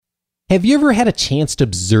Have you ever had a chance to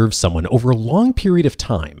observe someone over a long period of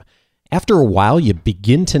time? After a while, you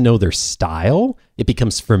begin to know their style. It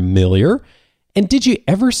becomes familiar. And did you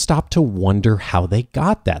ever stop to wonder how they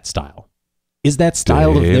got that style? Is that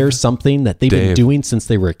style of theirs something that they've been doing since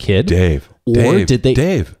they were a kid? Dave,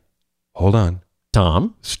 hold on.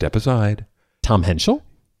 Tom? Step aside. Tom Henschel?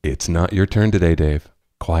 It's not your turn today, Dave.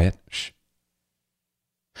 Quiet. Shh.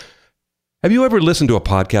 Have you ever listened to a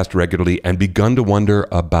podcast regularly and begun to wonder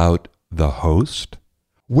about the host?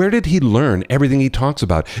 Where did he learn everything he talks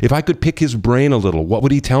about? If I could pick his brain a little, what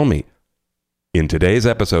would he tell me? In today's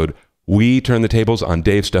episode, we turn the tables on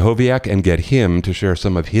Dave Stachowiak and get him to share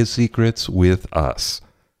some of his secrets with us.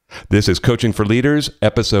 This is Coaching for Leaders,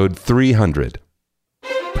 episode 300.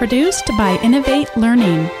 Produced by Innovate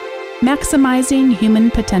Learning, maximizing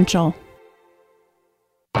human potential.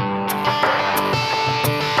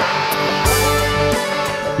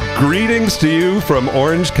 Greetings to you from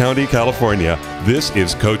Orange County, California. This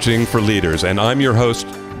is Coaching for Leaders, and I'm your host,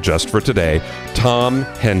 just for today, Tom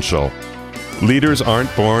Henschel. Leaders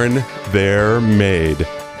aren't born, they're made.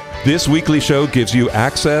 This weekly show gives you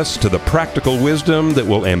access to the practical wisdom that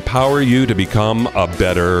will empower you to become a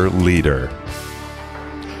better leader.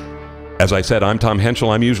 As I said, I'm Tom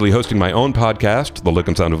Henschel. I'm usually hosting my own podcast, The Look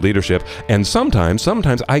and Sound of Leadership, and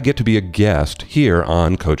sometimes I get to be a guest here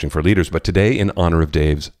on Coaching for Leaders. But today, in honor of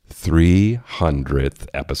Dave's 300th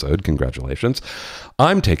episode, congratulations,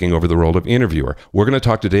 I'm taking over the role of interviewer. We're going to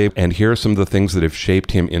talk to Dave and hear some of the things that have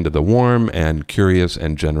shaped him into the warm and curious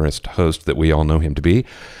and generous host that we all know him to be.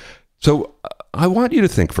 So I want you to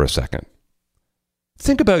think for a second.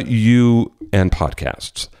 Think about you and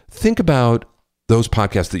podcasts. Think about those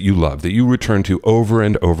podcasts that you love, that you return to over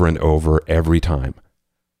and over and over every time.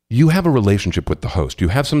 You have a relationship with the host. You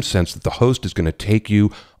have some sense that the host is going to take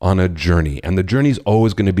you on a journey, and the journey is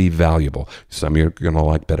always going to be valuable. Some you're going to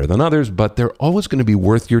like better than others, but they're always going to be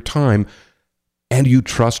worth your time, and you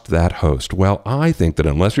trust that host. Well, I think that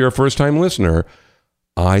unless you're a first-time listener,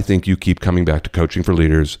 I think you keep coming back to Coaching for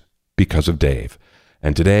Leaders because of Dave.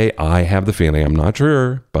 And today, I have the feeling, I'm not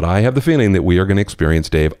sure, but I have the feeling that we are going to experience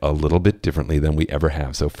Dave a little bit differently than we ever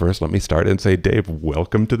have. So first, let me start and say, Dave,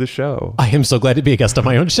 welcome to the show. I am so glad to be a guest on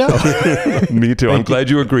my own show. Me too. I'm glad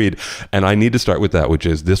you agreed. And I need to start with that, which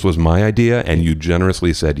is this was my idea, and you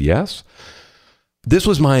generously said yes. This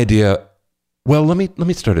was my idea. Well, let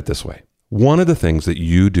me start it this way. One of the things that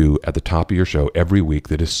you do at the top of your show every week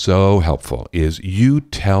that is so helpful is you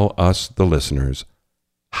tell us, the listeners,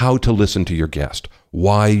 how to listen to your guest,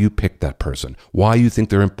 why you picked that person, why you think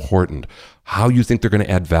they're important, how you think they're going to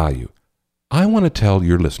add value. I want to tell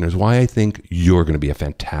your listeners why I think you're going to be a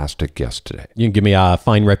fantastic guest today. You can give me a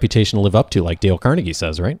fine reputation to live up to, like Dale Carnegie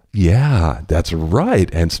says, right? Yeah, that's right.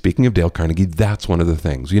 And speaking of Dale Carnegie, that's one of the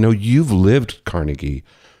things. You know, you've lived Carnegie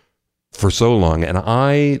for so long, and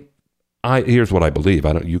I here's what I believe.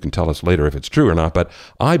 You can tell us later if it's true or not, but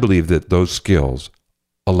I believe that those skills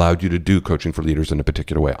allowed you to do Coaching for Leaders in a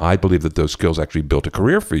particular way. I believe that those skills actually built a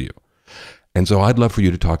career for you. And so I'd love for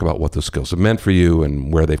you to talk about what those skills have meant for you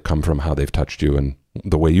and where they've come from, how they've touched you, and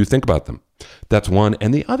the way you think about them. That's one.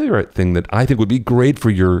 And the other thing that I think would be great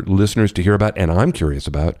for your listeners to hear about, and I'm curious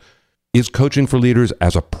about, is Coaching for Leaders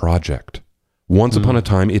as a project. Once upon a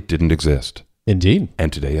time, it didn't exist. Indeed.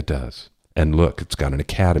 And today it does. And look, it's got an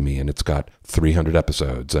academy, and it's got 300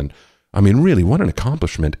 episodes. And I mean, really, what an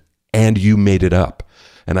accomplishment. And you made it up.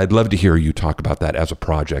 And I'd love to hear you talk about that as a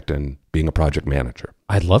project and being a project manager.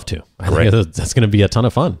 I'd love to. I think that's going to be a ton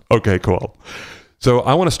of fun. Okay, cool. So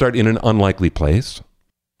I want to start in an unlikely place.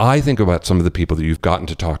 I think about some of the people that you've gotten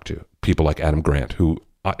to talk to, people like Adam Grant, who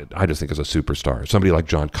I just think is a superstar. Somebody like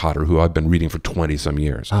John Kotter, who I've been reading for 20 some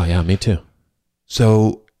years. Oh, yeah, me too.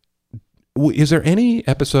 So is there any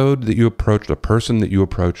episode that you approached, a person that you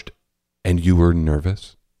approached, and you were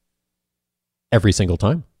nervous? Every single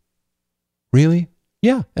time. Really?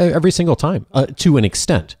 Yeah, every single time, to an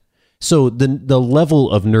extent. So the level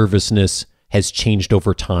of nervousness has changed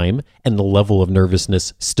over time, and the level of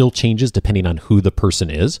nervousness still changes depending on who the person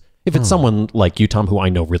is. If it's someone like you, Tom, who I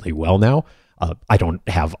know really well now, I don't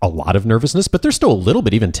have a lot of nervousness, but there's still a little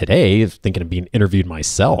bit, even today, thinking of being interviewed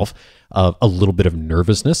myself, a little bit of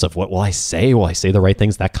nervousness of what will I say? Will I say the right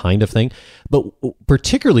things? That kind of thing. But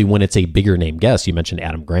particularly when it's a bigger name guest, you mentioned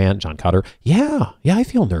Adam Grant, John Kotter. Yeah, I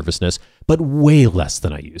feel nervousness, but way less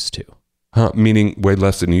than I used to. Meaning way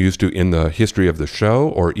less than you used to in the history of the show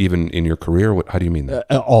or even in your career? How do you mean that?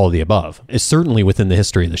 All of the above. It's certainly within the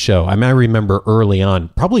history of the show. I remember early on,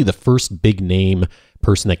 probably the first big name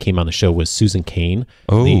person that came on the show was Susan Cain,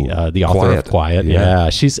 Oh, the author of Quiet. Yeah. Yeah,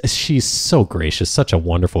 she's so gracious, such a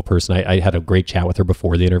wonderful person. I had a great chat with her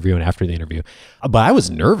before the interview and after the interview. But I was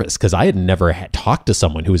nervous because I had never talked to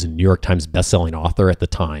someone who was a New York Times bestselling author at the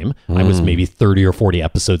time. I was maybe 30 or 40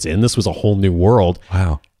 episodes in. This was a whole new world.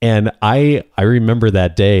 Wow. And I remember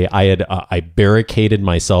that day I barricaded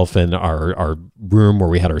myself in our room where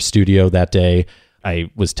we had our studio that day.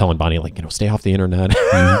 I was telling Bonnie, like, stay off the internet.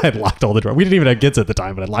 I'd locked all the doors. We didn't even have kids at the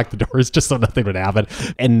time, but I locked the doors just so nothing would happen.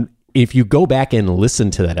 And if you go back and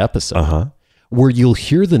listen to that episode, where you'll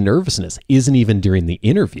hear the nervousness isn't even during the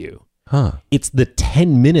interview. It's the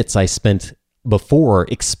 10 minutes I spent before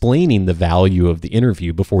explaining the value of the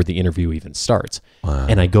interview before the interview even starts. Wow.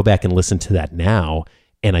 And I go back and listen to that now,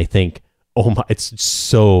 and I think, oh my, it's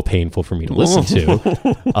so painful for me to listen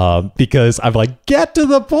to because I'm like, get to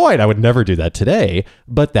the point. I would never do that today.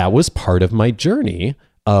 But that was part of my journey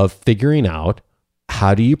of figuring out,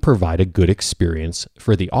 how do you provide a good experience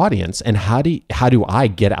for the audience? And how do I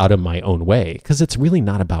get out of my own way? Because it's really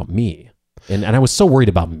not about me. And I was so worried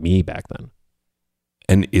about me back then.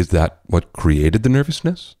 And is that what created the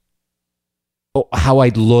nervousness? How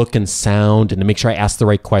I'd look and sound, and to make sure I asked the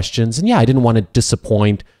right questions. And yeah, I didn't want to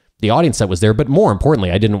disappoint the audience that was there, but more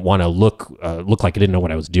importantly, I didn't want to look like I didn't know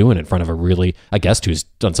what I was doing in front of a guest who's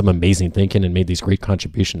done some amazing thinking and made these great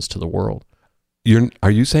contributions to the world.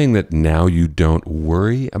 Are you saying that now you don't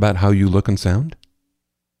worry about how you look and sound?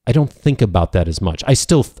 I don't think about that as much. I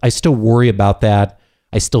still worry about that.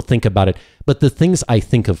 I still think about it, but the things I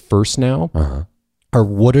think of first now are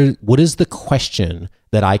what is the question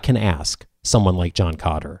that I can ask someone like John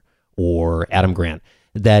Cotter or Adam Grant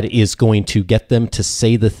that is going to get them to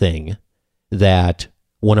say the thing that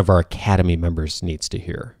one of our Academy members needs to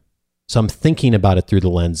hear. So I'm thinking about it through the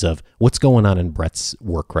lens of what's going on in Brett's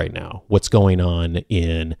work right now. What's going on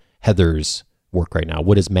in Heather's work right now?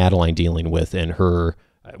 What is Madeline dealing with in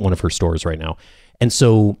one of her stores right now? And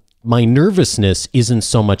so my nervousness isn't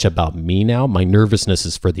so much about me now. My nervousness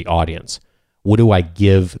is for the audience. What do I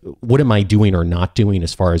give? What am I doing or not doing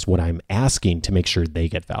as far as what I'm asking to make sure they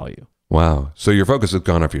get value? Wow. So your focus has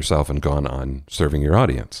gone off yourself and gone on serving your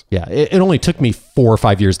audience. Yeah. It only took me 4 or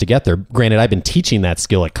 5 years to get there. Granted, I've been teaching that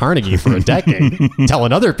skill at Carnegie for a decade,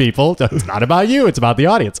 telling other people it's not about you, it's about the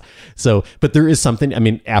audience. So, but there is something,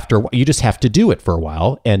 after you just have to do it for a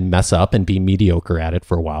while and mess up and be mediocre at it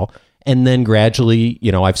for a while. And then gradually,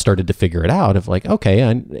 I've started to figure it out of like, okay,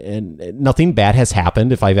 and nothing bad has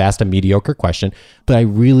happened if I've asked a mediocre question, but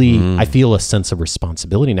I feel a sense of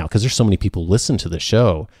responsibility now because there's so many people listen to the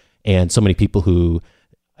show and so many people who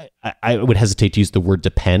I would hesitate to use the word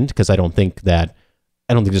depend because I don't think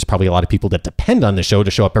there's probably a lot of people that depend on the show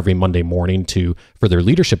to show up every Monday morning for their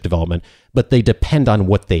leadership development, but they depend on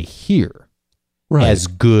what they hear as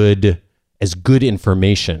good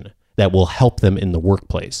information that will help them in the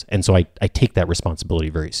workplace. And so I take that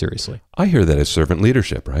responsibility very seriously. I hear that as servant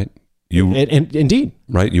leadership, right? Indeed.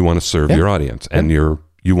 Right? You want to serve your audience and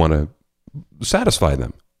you want to satisfy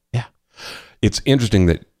them. Yeah. It's interesting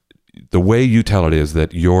that the way you tell it is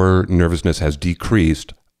that your nervousness has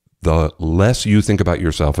decreased the less you think about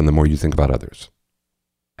yourself and the more you think about others.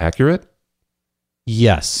 Accurate?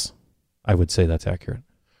 Yes. I would say that's accurate.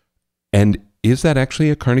 And is that actually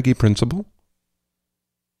a Carnegie principle?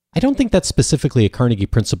 I don't think that's specifically a Carnegie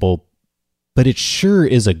principle, but it sure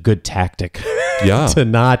is a good tactic to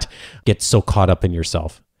not get so caught up in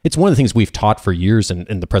yourself. It's one of the things we've taught for years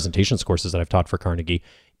in the presentations courses that I've taught for Carnegie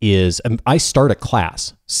is I start a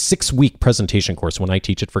class, 6-week presentation course when I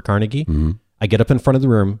teach it for Carnegie. Mm-hmm. I get up in front of the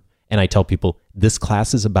room and I tell people, this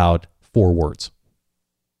class is about 4 words.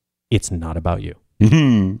 It's not about you.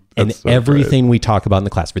 Mm-hmm. And so everything we talk about in the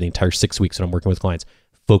class for the entire 6 weeks when I'm working with clients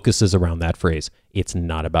focuses around that phrase. It's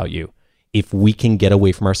not about you. If we can get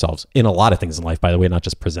away from ourselves in a lot of things in life, by the way, not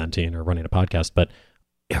just presenting or running a podcast, but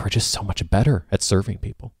we're just so much better at serving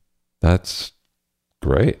people. That's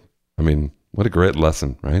great. What a great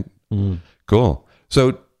lesson, right? Cool.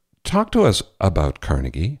 So talk to us about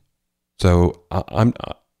Carnegie. So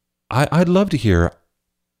I'd love to hear,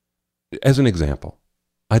 as an example,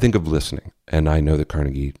 I think of listening, and I know that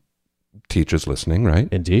Carnegie teaches listening, right?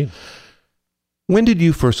 Indeed. When did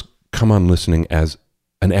you first come on listening as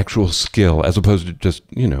an actual skill, as opposed to just,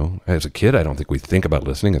 as a kid, I don't think we think about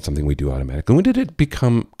listening. It's something we do automatically. When did it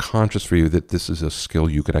become conscious for you that this is a skill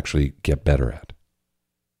you could actually get better at?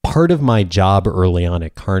 Part of my job early on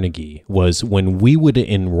at Carnegie was when we would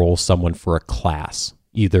enroll someone for a class,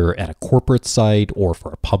 either at a corporate site or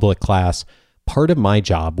for a public class, part of my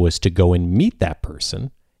job was to go and meet that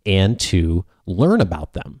person and to learn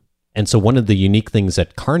about them. And so one of the unique things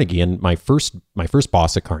at Carnegie, and my first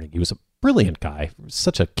boss at Carnegie was brilliant guy,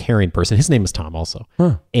 such a caring person. His name is Tom also.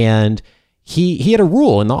 Huh. And he had a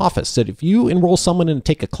rule in the office that if you enroll someone and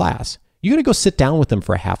take a class, you got to go sit down with them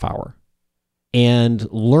for a half hour and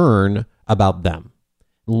learn about them,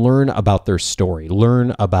 learn about their story,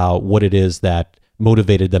 learn about what it is that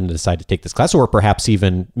motivated them to decide to take this class, or perhaps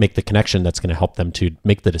even make the connection that's going to help them to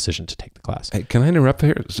make the decision to take the class. Hey, can I interrupt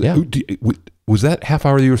here? Yeah. Was that half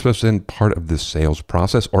hour that you were supposed to spend part of the sales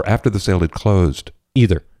process, or after the sale had closed?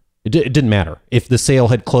 Either. It didn't matter. If the sale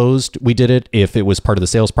had closed, we did it. If it was part of the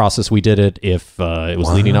sales process, we did it. If it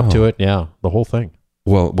was leading up to it, yeah, the whole thing.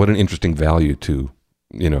 Well, what an interesting value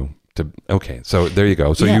okay, so there you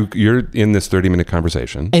go. So you're in this 30-minute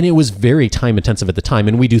conversation. And it was very time intensive at the time.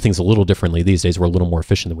 And we do things a little differently these days. We're a little more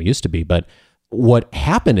efficient than we used to be. But what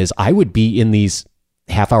happened is I would be in these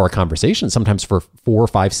half-hour conversations sometimes for 4,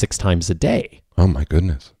 5, 6 times a day. Oh, my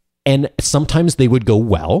goodness. And sometimes they would go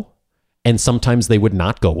well, and sometimes they would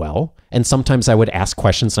not go well. And sometimes I would ask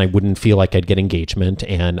questions and I wouldn't feel like I'd get engagement.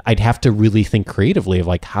 And I'd have to really think creatively of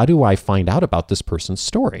like, how do I find out about this person's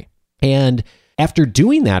story? And after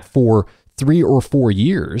doing that for 3 or 4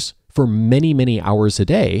 years, for many, many hours a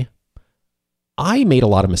day, I made a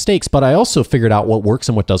lot of mistakes, but I also figured out what works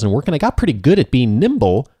and what doesn't work. And I got pretty good at being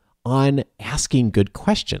nimble on asking good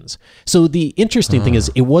questions. So the interesting thing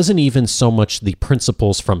is it wasn't even so much the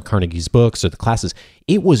principles from Carnegie's books or the classes.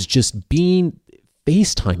 It was just being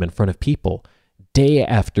FaceTime in front of people day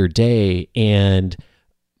after day. And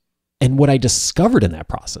what I discovered in that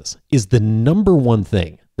process is the number one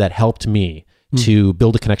thing that helped me to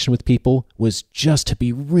build a connection with people was just to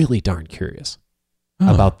be really darn curious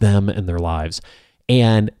about them and their lives.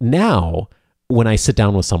 And now when I sit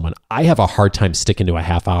down with someone, I have a hard time sticking to a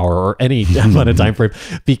half hour or any amount of time frame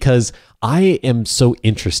because I am so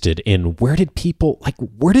interested in where did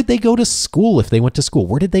they go to school if they went to school?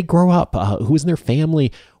 Where did they grow up? Who was in their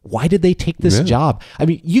family? Why did they take this job? I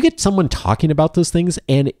mean, you get someone talking about those things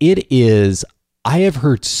and I have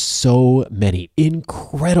heard so many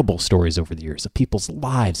incredible stories over the years of people's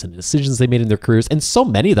lives and decisions they made in their careers. And so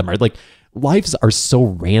many of them are like, lives are so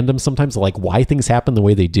random sometimes, like why things happen the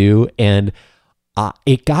way they do. And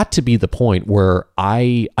it got to be the point where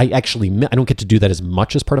I don't get to do that as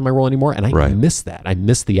much as part of my role anymore. And I miss that. I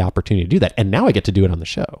miss the opportunity to do that. And now I get to do it on the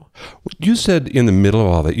show. You said in the middle of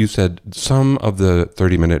all that, you said some of the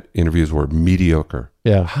 30-minute interviews were mediocre.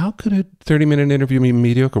 Yeah. How could a 30-minute interview be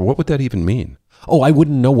mediocre? What would that even mean? Oh, I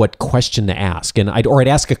wouldn't know what question to ask. And I'd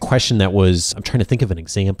ask a question that was, I'm trying to think of an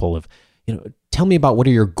example of, tell me about what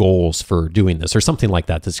are your goals for doing this or something like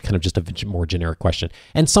that. That's kind of just a more generic question.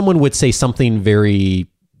 And someone would say something very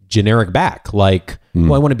generic back, like,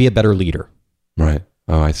 well, I want to be a better leader. Right.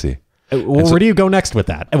 Oh, I see. Well, where do you go next with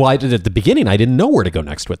that? Well, at the beginning, I didn't know where to go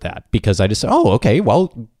next with that because I just said, oh, okay,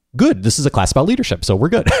 well, good. This is a class about leadership, so we're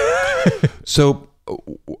good. So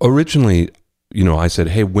originally, I said,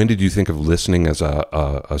 hey, when did you think of listening as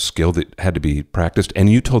a skill that had to be practiced? And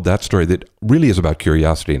you told that story that really is about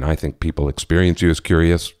curiosity. And I think people experience you as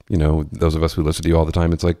curious. Those of us who listen to you all the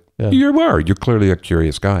time, it's like, you're clearly a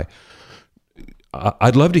curious guy.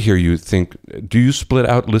 I'd love to hear you think, do you split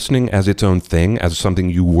out listening as its own thing, as something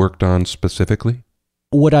you worked on specifically?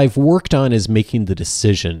 What I've worked on is making the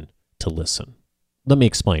decision to listen. Let me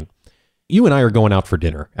explain. You and I are going out for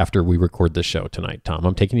dinner after we record this show tonight, Tom.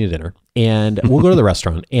 I'm taking you to dinner, and we'll go to the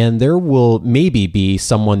restaurant, and there will maybe be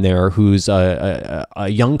someone there who's a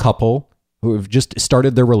young couple who have just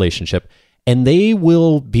started their relationship, and they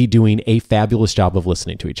will be doing a fabulous job of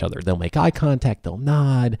listening to each other. They'll make eye contact, they'll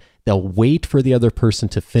nod, they'll wait for the other person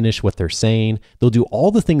to finish what they're saying. They'll do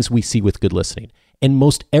all the things we see with good listening. And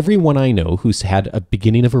most everyone I know who's had a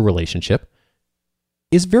beginning of a relationship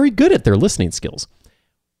is very good at their listening skills.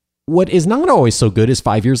 What is not always so good is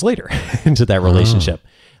 5 years later into that relationship.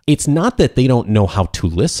 It's not that they don't know how to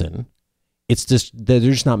listen. It's just that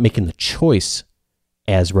they're just not making the choice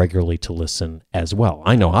as regularly to listen as well.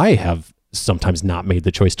 I know I have sometimes not made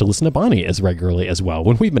the choice to listen to Bonnie as regularly as well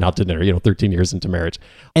when we've been out to dinner, 13 years into marriage.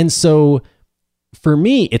 And so for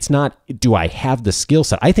me, it's not, do I have the skill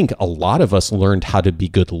set? I think a lot of us learned how to be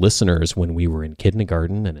good listeners when we were in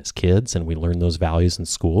kindergarten and as kids, and we learned those values in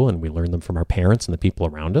school, and we learned them from our parents and the people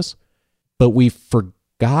around us. But we've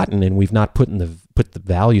forgotten, and we've not put the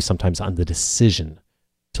value sometimes on the decision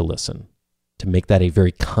to listen, to make that a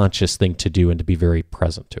very conscious thing to do and to be very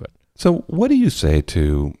present to it. So what do you say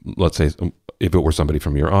to, let's say, if it were somebody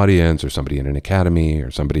from your audience or somebody in an academy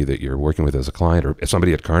or somebody that you're working with as a client or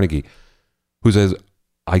somebody at Carnegie who says,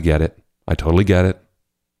 I get it. I totally get it.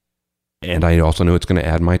 And I also know it's going to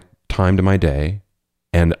add my time to my day.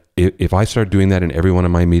 And if I start doing that in every one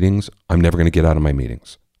of my meetings, I'm never going to get out of my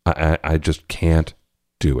meetings. I just can't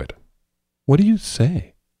do it. What do you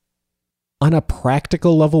say? On a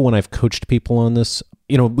practical level, when I've coached people on this,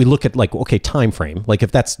 we look at like, okay, time frame. Like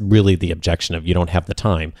if that's really the objection of you don't have the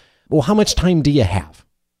time, well, how much time do you have?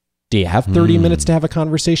 Do you have 30 minutes to have a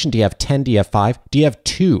conversation? Do you have 10? Do you have 5? Do you have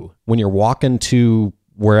 2 when you're walking to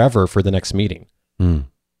wherever for the next meeting?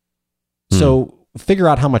 So figure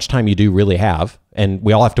out how much time you do really have. And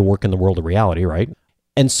we all have to work in the world of reality, right?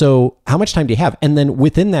 And so how much time do you have? And then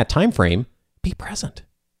within that time frame, be present.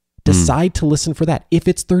 Decide to listen for that. If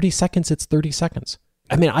it's 30 seconds, it's 30 seconds.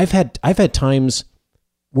 I mean, I've had times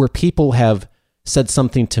where people have said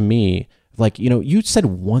something to me like, you said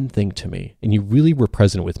one thing to me and you really were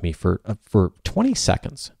present with me for 20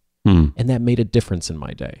 seconds. And that made a difference in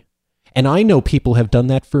my day. And I know people have done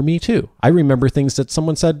that for me too. I remember things that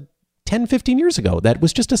someone said 10, 15 years ago that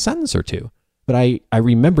was just a sentence or two. But I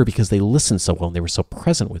remember because they listened so well and they were so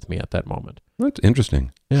present with me at that moment. That's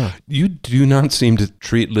interesting. Yeah. You do not seem to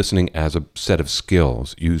treat listening as a set of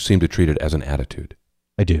skills. You seem to treat it as an attitude.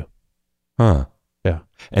 I do. Huh. Yeah.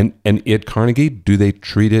 And at Carnegie, do they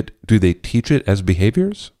teach it as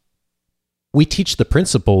behaviors? We teach the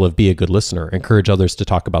principle of be a good listener, encourage others to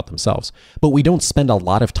talk about themselves, but we don't spend a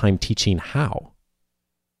lot of time teaching how.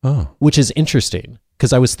 Oh. Which is interesting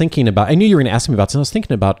because I was thinking about, I knew you were going to ask me about this, and I was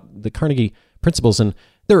thinking about the Carnegie principles, and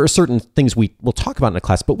there are certain things we will talk about in a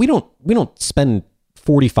class, but we don't spend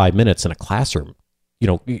 45 minutes in a classroom.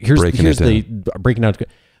 Here's breaking out.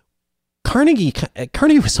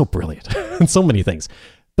 Carnegie was so brilliant in so many things,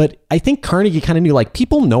 but I think Carnegie kind of knew like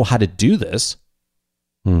people know how to do this.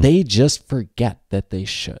 They just forget that they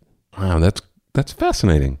should. Wow, that's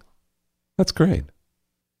fascinating. That's great.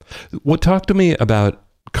 Talk to me about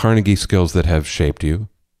Carnegie skills that have shaped you.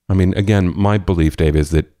 I mean, again, my belief, Dave,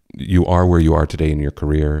 is that you are where you are today in your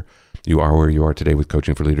career. You are where you are today with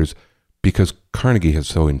Coaching for Leaders because Carnegie has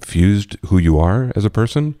so infused who you are as a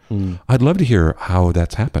person. I'd love to hear how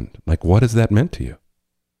that's happened. Like, what has that meant to you?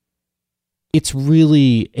 It's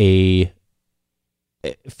really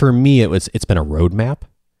for me, it's been a roadmap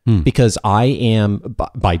because I am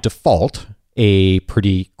by default a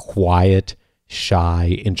pretty quiet,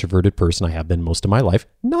 shy, introverted person. I have been most of my life.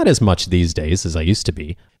 Not as much these days as I used to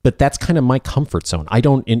be, but that's kind of my comfort zone. I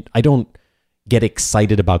don't get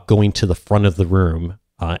excited about going to the front of the room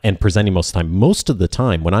and presenting most of the time. Most of the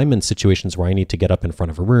time, when I'm in situations where I need to get up in front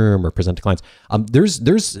of a room or present to clients,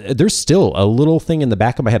 there's still a little thing in the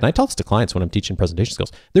back of my head. And I tell this to clients when I'm teaching presentation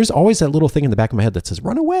skills. There's always that little thing in the back of my head that says,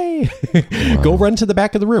 "Run away, go run to the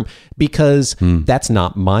back of the room," because that's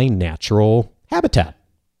not my natural habitat.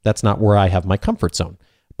 That's not where I have my comfort zone.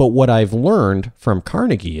 But what I've learned from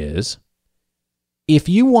Carnegie is, if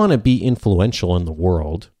you want to be influential in the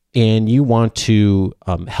world and you want to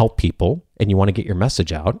help people and you want to get your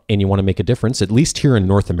message out and you want to make a difference, at least here in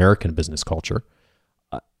North American business culture,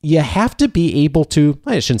 you have to be able to,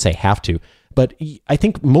 I shouldn't say have to, but I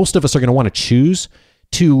think most of us are going to want to choose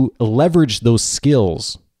to leverage those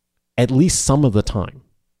skills at least some of the time.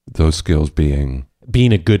 Those skills being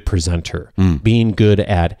a good presenter, being good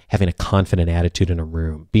at having a confident attitude in a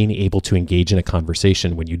room, being able to engage in a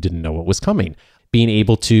conversation when you didn't know what was coming, being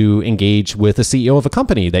able to engage with a CEO of a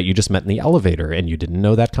company that you just met in the elevator and you didn't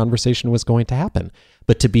know that conversation was going to happen,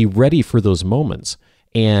 but to be ready for those moments.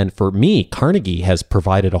 And for me, Carnegie has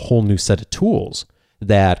provided a whole new set of tools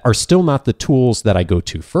that are still not the tools that I go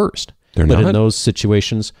to first. They're but not? in those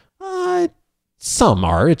situations, some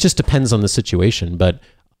are. It just depends on the situation, but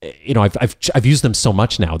I've used them so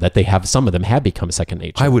much now that some of them have become second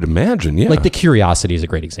nature. I would imagine, yeah. Like the curiosity is a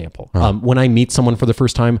great example. When I meet someone for the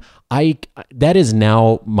first time, that is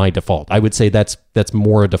now my default. I would say that's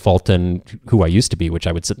more a default than who I used to be, which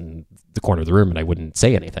I would sit in the corner of the room and I wouldn't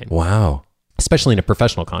say anything. Wow. Especially in a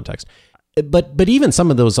professional context. But even some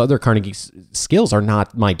of those other Carnegie skills are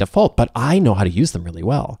not my default, but I know how to use them really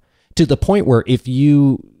well. To the point where if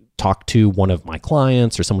you talk to one of my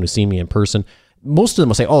clients or someone who's seen me in person, most of them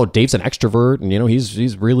will say, "Oh, Dave's an extrovert, and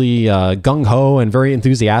he's really gung ho and very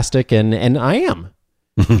enthusiastic," and I am,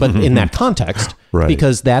 but in that context, right.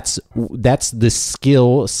 Because that's the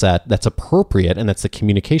skill set that's appropriate, and that's the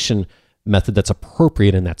communication method that's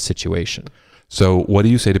appropriate in that situation. So, what do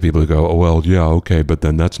you say to people who go, "Oh, well, yeah, okay, but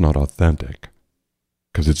then that's not authentic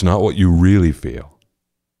because it's not what you really feel"?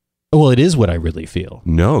 Well, it is what I really feel.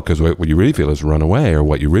 No, because what you really feel is run away, or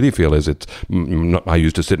what you really feel is I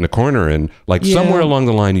used to sit in a corner and somewhere along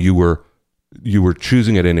the line you were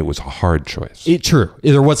choosing it and it was a hard choice. True.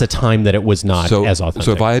 There was a time that it was not as authentic.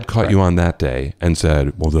 So if I had caught you on that day and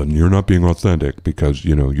said, "Well, then you're not being authentic because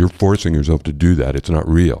you're forcing yourself to do that. It's not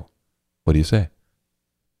real." What do you say?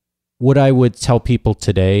 What I would tell people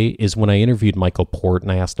today is when I interviewed Michael Port and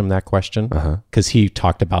I asked him that question, because he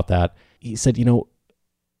talked about that. he said,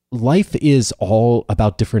 life is all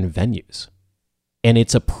about different venues, and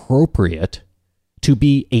it's appropriate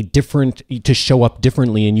to show up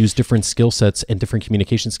differently and use different skill sets and different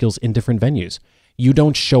communication skills in different venues. You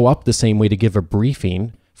don't show up the same way to give a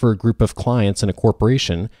briefing for a group of clients in a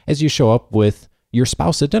corporation as you show up with your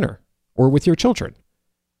spouse at dinner or with your children.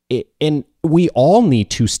 And we all need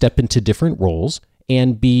to step into different roles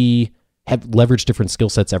and have leverage different skill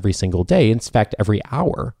sets every single day. In fact, every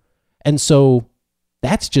hour. And so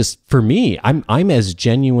that's just, for me, I'm as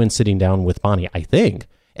genuine sitting down with Bonnie, I think,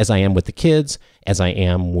 as I am with the kids, as I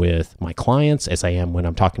am with my clients, as I am when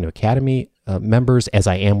I'm talking to Academy members, as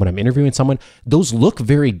I am when I'm interviewing someone. Those look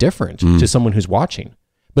very different to someone who's watching.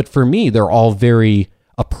 But for me, they're all very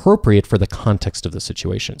appropriate for the context of the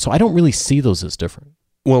situation. So I don't really see those as different.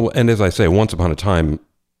 Well, and as I say, once upon a time,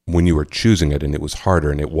 when you were choosing it and it was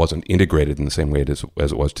harder and it wasn't integrated in the same way as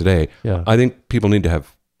it was today, yeah. I think people need to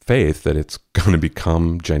have faith that it's going to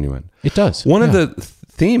become genuine. It does. One of the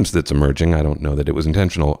themes that's emerging, I don't know that it was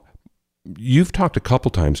intentional, you've talked a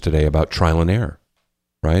couple times today about trial and error,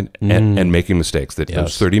 right? And making mistakes, that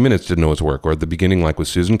those 30 minutes didn't always work, or at the beginning, like with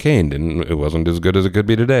Susan Cain, it wasn't as good as it could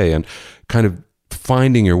be today, and kind of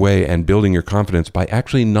finding your way and building your confidence by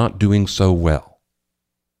actually not doing so well.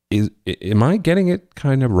 Am I getting it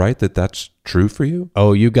kind of right that that's true for you?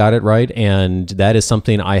 Oh, you got it right. And that is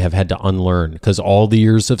something I have had to unlearn, because all the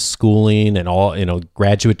years of schooling and all,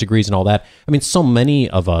 graduate degrees and all that. I mean, so many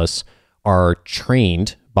of us are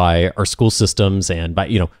trained by our school systems and by,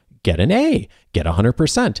 get an A, get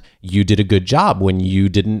 100%. You did a good job when you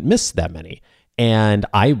didn't miss that many. And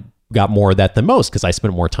I got more of that than most because I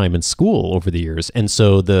spent more time in school over the years. And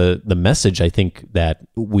so the message I think that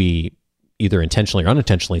we either intentionally or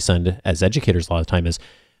unintentionally send as educators a lot of the time is,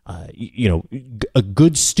 a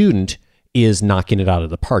good student is knocking it out of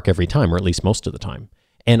the park every time, or at least most of the time.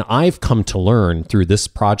 And I've come to learn through this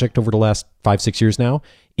project over the last 5-6 years now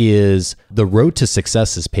is the road to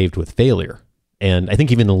success is paved with failure. And I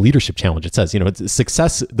think even the leadership challenge, it says, it's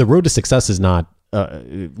success. The road to success is not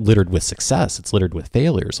littered with success. It's littered with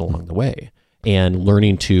failures along the way, and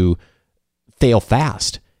learning to fail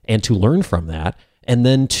fast and to learn from that. And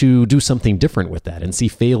then to do something different with that and see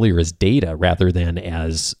failure as data rather than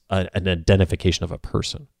as an identification of a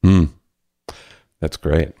person. That's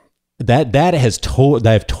great. That has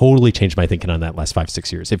totally changed my thinking on that last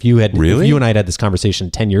 5-6 years. If you and I had this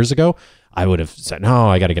conversation 10 years ago, I would have said, no,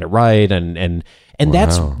 I got to get it right. And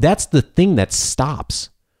Wow. that's the thing that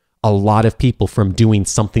stops a lot of people from doing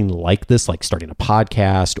something like this, like starting a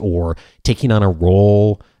podcast or taking on a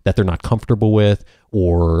role that they're not comfortable with,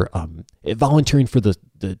 or volunteering for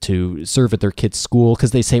to serve at their kid's school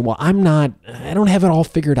because they say, well, I don't have it all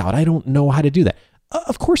figured out. I don't know how to do that.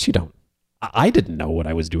 Of course you don't. I didn't know what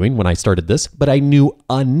I was doing when I started this, but I knew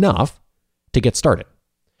enough to get started.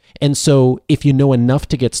 And so if you know enough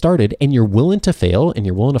to get started and you're willing to fail and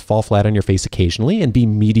you're willing to fall flat on your face occasionally and be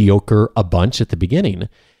mediocre a bunch at the beginning,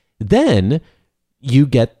 then you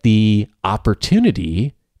get the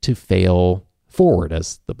opportunity to fail forward,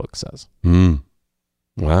 as the book says.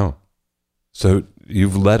 Wow. So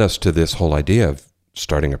you've led us to this whole idea of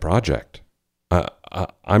starting a project.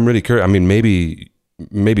 I'm really curious. I mean, maybe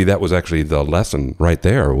that was actually the lesson right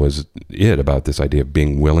there, was it about this idea of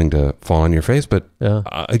being willing to fall on your face. But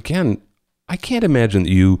again, I can't imagine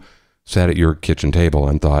that you sat at your kitchen table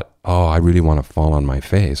and thought, oh, I really want to fall on my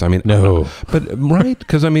face. I mean, no. But right?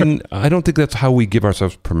 Because I mean, I don't think that's how we give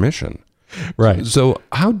ourselves permission. Right. So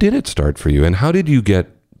how did it start for you, and how did you get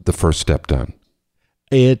the first step done?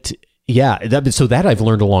 So that I've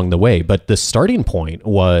learned along the way, but the starting point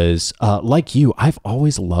was like you. I've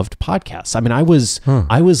always loved podcasts. I mean, I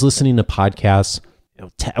was listening to podcasts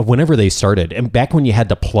whenever they started, and back when you had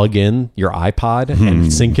to plug in your iPod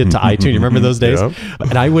and sync it to iTunes. You remember those days? Yeah.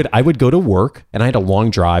 And I would go to work, and I had a long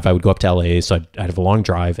drive. I would go up to LA, so I'd have a long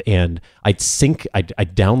drive, and I'd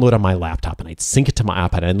download on my laptop, and I'd sync it to my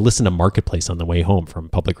iPod, and listen to Marketplace on the way home from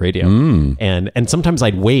public radio. And sometimes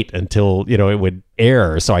I'd wait until it would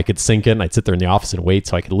air so I could sync it, and I'd sit there in the office and wait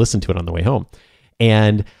so I could listen to it on the way home.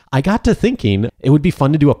 And I got to thinking it would be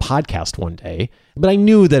fun to do a podcast one day, but I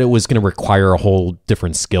knew that it was going to require a whole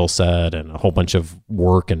different skill set and a whole bunch of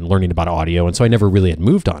work and learning about audio. And so I never really had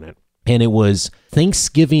moved on it. And it was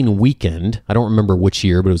Thanksgiving weekend. I don't remember which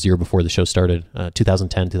year, but it was the year before the show started,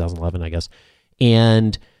 2010, 2011, I guess.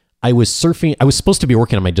 And I was surfing. I was supposed to be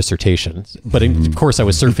working on my dissertation, but of course I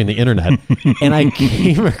was surfing the internet, and I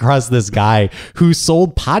came across this guy who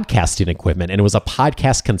sold podcasting equipment, and it was a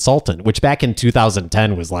podcast consultant, which back in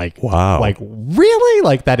 2010 was like, wow, like really,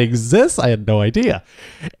 like that exists? I had no idea.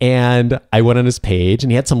 And I went on his page,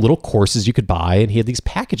 and he had some little courses you could buy, and he had these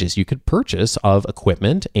packages you could purchase of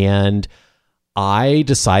equipment, and I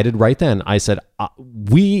decided right then, I said,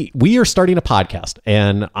 we are starting a podcast,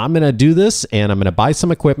 and I'm going to do this, and I'm going to buy some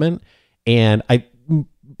equipment. And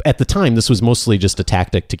at the time, this was mostly just a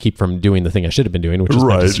tactic to keep from doing the thing I should have been doing, which is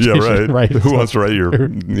my dissertation, right. Who wants to write your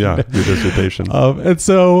dissertation? And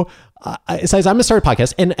so I decided I'm going to start a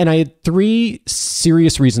podcast, and I had 3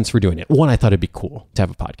 serious reasons for doing it. One, I thought it'd be cool to have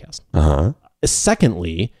a podcast.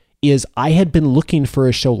 Secondly, is I had been looking for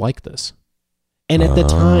a show like this. And at the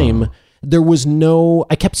time, there was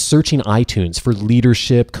I kept searching iTunes for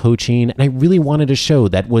leadership, coaching, and I really wanted a show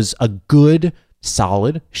that was a good,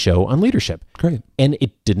 solid show on leadership. Great. And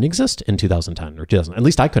it didn't exist in 2010 or 2000. At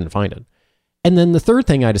least I couldn't find it. And then the third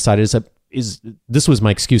thing I decided is this was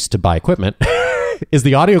my excuse to buy equipment, is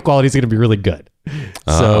the audio quality is going to be really good.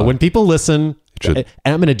 So when people listen, and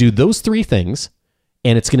I'm going to do those 3 things,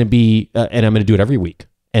 and it's going to be, and I'm going to do it every week.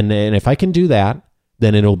 And if I can do that,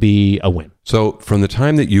 then it'll be a win. So from the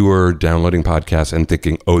time that you were downloading podcasts and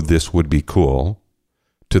thinking, oh, this would be cool,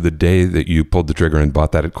 to the day that you pulled the trigger and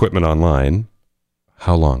bought that equipment online,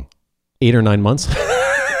 how long? 8 or 9 months.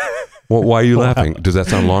 Well, why are you laughing? Does that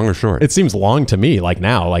sound long or short? It seems long to me. Like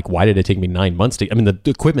now, like why did it take me 9 months to? I mean, the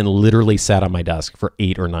equipment literally sat on my desk for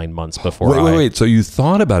 8 or 9 months before. Wait. So you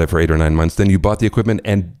thought about it for 8 or 9 months, then you bought the equipment,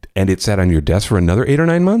 and it sat on your desk for another 8 or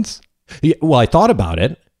 9 months? Yeah, well, I thought about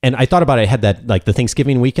it. And I thought about it. I had that, like the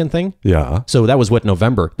Thanksgiving weekend thing. Yeah. So that was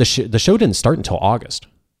November. The show didn't start until August.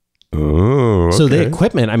 Oh, okay. So the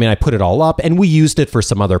equipment, I mean, I put it all up, and we used it for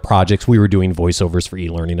some other projects. We were doing voiceovers for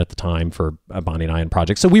e-learning at the time for Bonnie and I and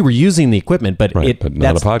projects. So we were using the equipment, but but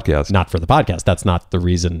not a podcast. Not for the podcast. That's not the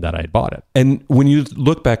reason that I had bought it. And when you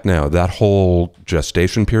look back now, that whole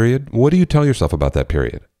gestation period, what do you tell yourself about that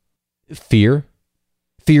period? Fear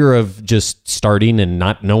of just starting and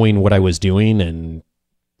not knowing what I was doing, and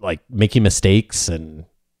like making mistakes, and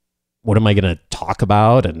what am I going to talk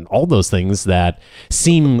about, and all those things that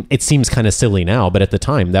seems kind of silly now, but at the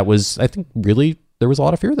time that was, I think, really, there was a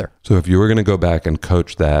lot of fear there. So if you were going to go back and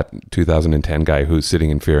coach that 2010 guy who's sitting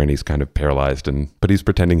in fear and he's kind of paralyzed, but he's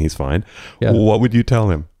pretending he's fine, what would you tell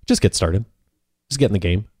him? Just get started. Just get in the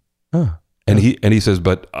game. And he says,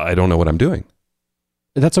 but I don't know what I'm doing.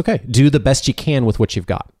 That's okay. Do the best you can with what you've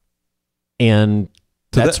got. And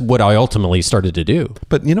that's what I ultimately started to do.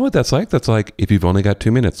 But you know what that's like? That's like, if you've only got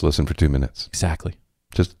 2 minutes, listen for 2 minutes. Exactly.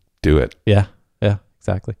 Just do it. Yeah,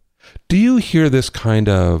 exactly. Do you hear this kind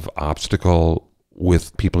of obstacle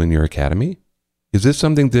with people in your academy? Is this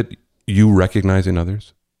something that you recognize in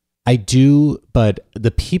others? I do, but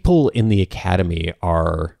the people in the academy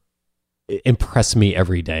impress me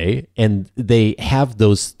every day, and they have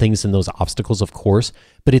those things and those obstacles, of course,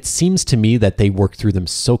 but it seems to me that they work through them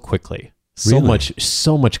so quickly. So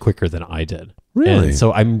much quicker than I did. Really? And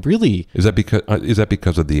so I'm really... Is that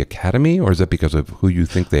because of the academy, or is that because of who you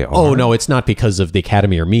think they are? Oh, no, it's not because of the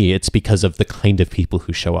academy or me. It's because of the kind of people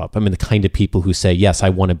who show up. I mean, the kind of people who say, yes, I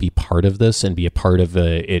want to be part of this and be a part of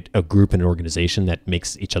a group and an organization that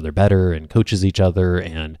makes each other better and coaches each other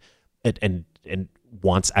and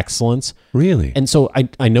wants excellence. Really? And so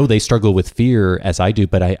I know they struggle with fear as I do,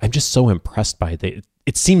 but I'm just so impressed by it.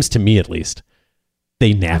 It seems to me, at least,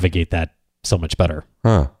 they navigate that so much better.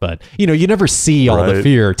 But you never see all the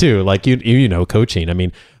fear too. Like coaching. I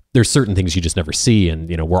mean, there's certain things you just never see, and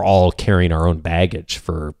we're all carrying our own baggage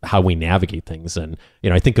for how we navigate things. And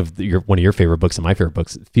I think of one of your favorite books and my favorite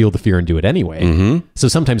books, Feel the Fear and Do It Anyway. Mm-hmm. So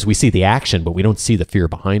sometimes we see the action, but we don't see the fear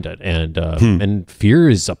behind it. And fear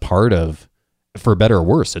is a part of, for better or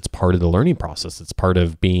worse, it's part of the learning process. It's part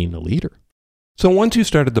of being a leader. So once you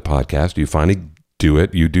started the podcast, you finally do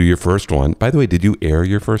it. You do your first one. By the way, did you air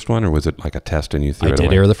your first one, or was it like a test and you threw it away? I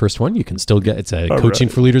did air the first one. You can still get, it's at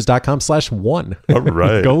coachingforleaders.com/1. All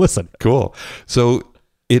right. Go listen. Cool. So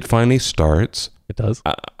it finally starts. It does.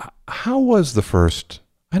 How was the first,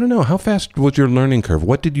 I don't know, how fast was your learning curve?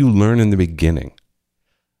 What did you learn in the beginning?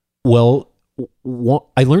 Well,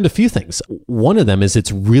 I learned a few things. One of them is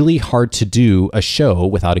it's really hard to do a show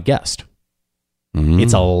without a guest. Mm-hmm.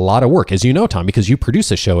 It's a lot of work, as you know, Tom, because you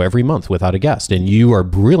produce a show every month without a guest, and you are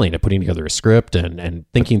brilliant at putting together a script and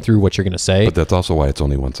thinking through what you're going to say. But that's also why it's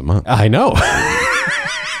only once a month. I know.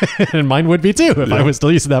 And mine would be too if I was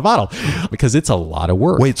still using that model, because it's a lot of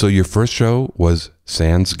work. Wait, so your first show was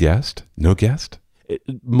sans guest? No guest?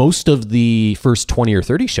 Most of the first 20 or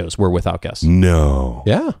 30 shows were without guests. No.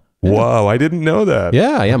 Yeah. Wow, I didn't know that.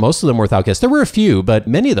 Yeah. Most of them were without guests. There were a few, but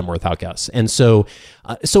many of them were without guests. And so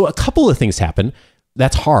a couple of things happened.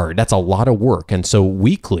 That's hard. That's a lot of work. And so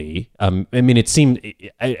weekly, it seemed,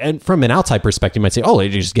 and from an outside perspective, you might say, oh, you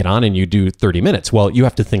just get on and you do 30 minutes. Well, you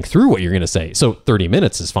have to think through what you're going to say. So 30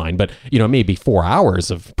 minutes is fine, but it may be 4 hours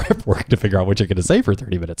of prep work to figure out what you're going to say for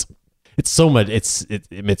 30 minutes. It's so much.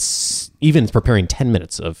 It's even preparing 10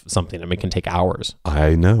 minutes of something. It can take hours.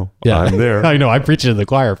 I know. Yeah. I'm there. I know. I'm preaching to the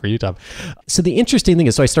choir for you, Tom. So the interesting thing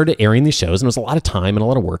is, I started airing these shows, and it was a lot of time and a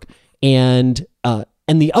lot of work. And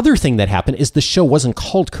the other thing that happened is the show wasn't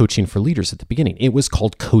called Coaching for Leaders at the beginning. It was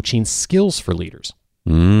called Coaching Skills for Leaders.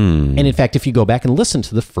 And in fact, if you go back and listen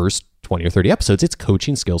to the first 20 or 30 episodes, it's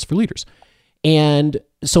Coaching Skills for Leaders. And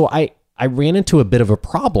so I ran into a bit of a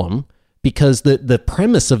problem, because the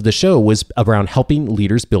premise of the show was around helping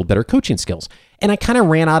leaders build better coaching skills. And I kind of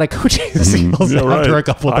ran out of coaching skills after a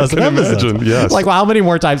couple of dozen episodes. Imagine, yes. Like, well, how many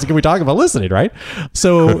more times can we talk about listening, right?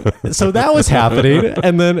 So that was happening.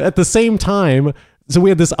 And then at the same time, so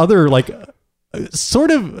we had this other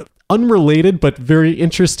sort of unrelated but very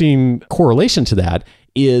interesting correlation to that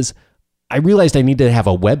is I realized I needed to have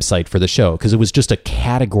a website for the show, because it was just a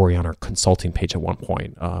category on our consulting page at one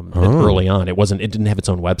point. Early on, it didn't have its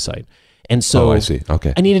own website. And so I see.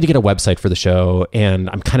 Okay. I needed to get a website for the show, and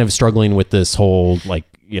I'm kind of struggling with this whole,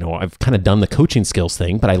 I've kind of done the coaching skills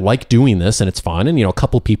thing, but I like doing this and it's fun. And, a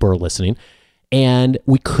couple people are listening, and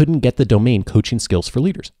we couldn't get the domain Coaching Skills for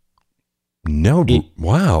Leaders. No.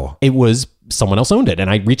 Wow. It was someone else owned it, and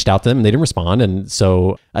I reached out to them and they didn't respond. And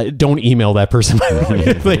so don't email that person.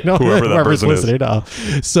 Whoever's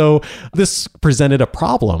listening. So this presented a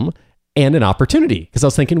problem and an opportunity, because I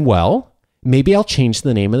was thinking, well, maybe I'll change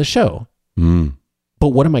the name of the show. But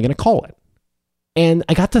what am I going to call it? And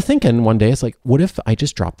I got to thinking one day, it's like, what if I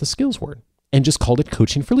just dropped the skills word and just called it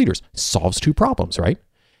Coaching for Leaders? Solves two problems, right?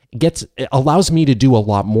 It allows me to do a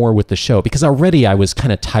lot more with the show, because already I was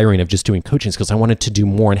kind of tiring of just doing coaching skills. I wanted to do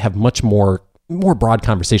more and have much more broad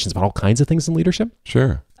conversations about all kinds of things in leadership.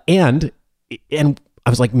 Sure. And I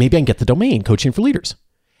was like, maybe I can get the domain Coaching for Leaders.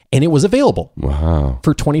 And it was available. Wow.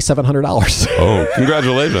 For $2,700. Oh,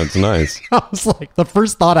 congratulations. Nice. I was like, the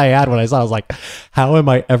first thought I had when I saw it, I was like, how am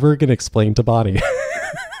I ever going to explain to Bonnie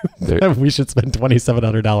that we should spend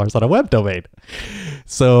 $2,700 on a web domain?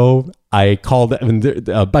 So I called,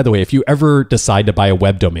 by the way, if you ever decide to buy a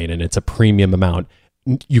web domain and it's a premium amount,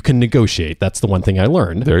 you can negotiate. That's the one thing I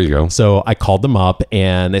learned. There you go. So I called them up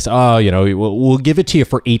and they said, we'll give it to you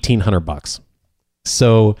for $1,800.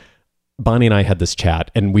 So Bonnie and I had this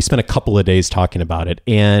chat, and we spent a couple of days talking about it.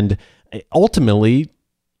 And ultimately,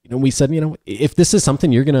 we said, if this is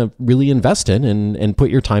something you're going to really invest in and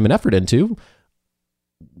put your time and effort into,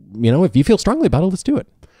 if you feel strongly about it, let's do it.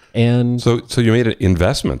 And so you made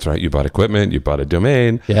investments, right? You bought equipment, you bought a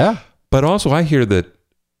domain. Yeah. But also I hear that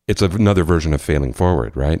it's another version of failing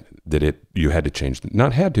forward, right? That you had to change,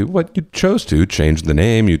 not had to, but you chose to change the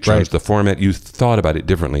name, you changed the format, you thought about it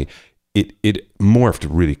differently. It morphed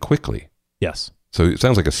really quickly. Yes. So it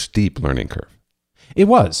sounds like a steep learning curve. It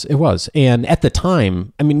was. And at the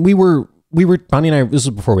time, we were, Bonnie and I, this was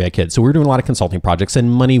before we had kids, so we were doing a lot of consulting projects,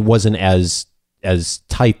 and money wasn't as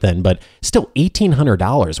tight then, but still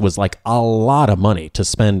 $1,800 was like a lot of money to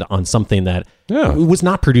spend on something that was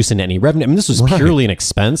not producing any revenue. This was purely an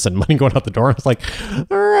expense and money going out the door. I was like,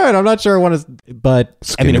 all right, I'm not sure I want to, but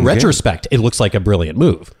in retrospect, it looks like a brilliant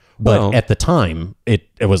move. But at the time, it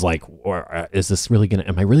was like, is this really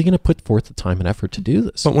am I really going to put forth the time and effort to do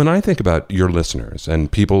this? But when I think about your listeners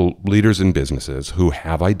and leaders in businesses who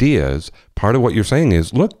have ideas, part of what you're saying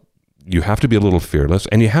is, look, you have to be a little fearless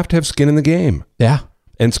and you have to have skin in the game. Yeah.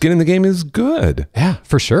 And skin in the game is good. Yeah,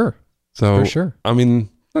 for sure. So, for sure.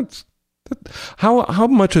 How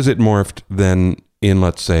much has it morphed then in,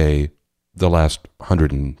 let's say, the last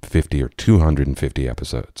 150 or 250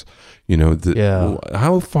 episodes?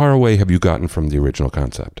 How far away have you gotten from the original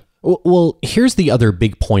concept? Well, here's the other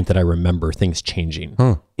big point that I remember things changing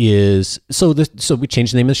is, so we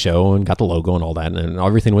changed the name of the show and got the logo and all that, and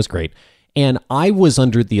everything was great. And I was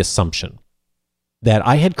under the assumption that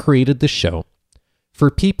I had created the show for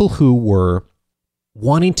people who were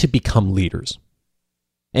wanting to become leaders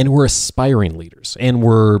and were aspiring leaders and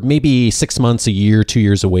were maybe 6 months, a year, 2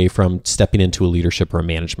 years away from stepping into a leadership or a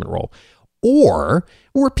management role, or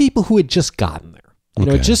were people who had just gotten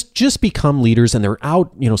there, just become leaders, and they're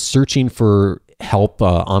out, searching for help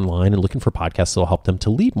online and looking for podcasts that'll help them to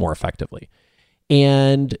lead more effectively.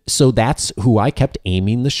 And so that's who I kept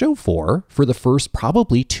aiming the show for the first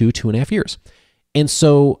probably 2.5 years. And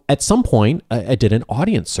so at some point, I did an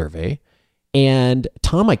audience survey, and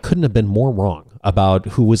Tom, I couldn't have been more wrong about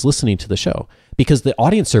who was listening to the show, because the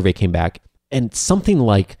audience survey came back and something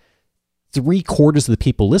like 3/4 of the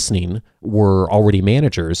people listening were already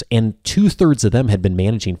managers, and 2/3 of them had been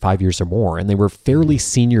managing 5 years or more, and they were fairly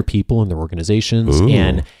senior people in their organizations. Ooh.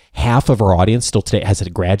 And half of our audience still today has a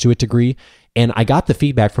graduate degree. And I got the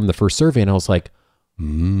feedback from the first survey, and I was like,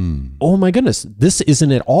 oh my goodness, this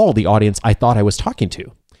isn't at all the audience I thought I was talking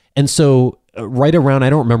to. And so right around, I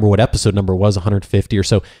don't remember what episode number was, 150 or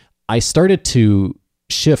so, I started to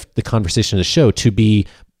shift the conversation of the show to be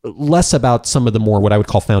less about some of the more what I would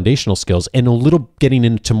call foundational skills, and a little getting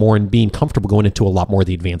into more and being comfortable going into a lot more of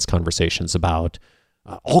the advanced conversations about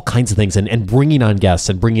all kinds of things, and bringing on guests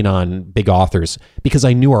and bringing on big authors, because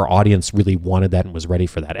I knew our audience really wanted that and was ready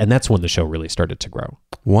for that. And that's when the show really started to grow.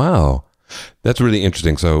 Wow. That's really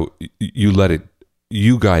interesting. So you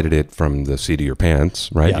guided it from the seat of your pants,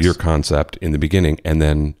 right? Yes. Your concept in the beginning, and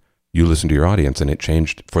then you listened to your audience and it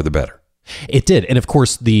changed for the better. It did. And of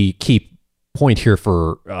course, the key point here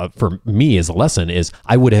for me as a lesson is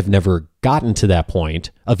I would have never gotten to that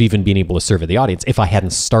point of even being able to survey the audience if I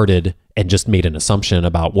hadn't started and just made an assumption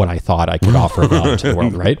about what I thought I could offer about to the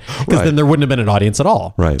world, right? Because then there wouldn't have been an audience at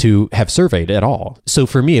all to have surveyed at all. So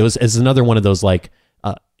for me, it was as another one of those, like,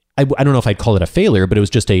 I don't know if I'd call it a failure, but it was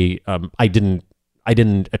just I didn't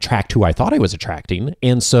attract who I thought I was attracting.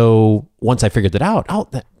 And so once I figured that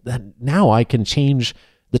out, that now I can change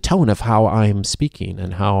the tone of how I'm speaking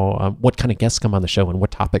and how what kind of guests come on the show and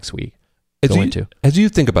what topics we go into. As you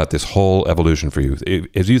think about this whole evolution for you,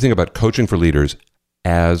 as you think about coaching for leaders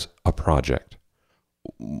as a project,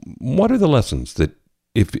 what are the lessons that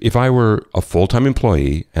if I were a full-time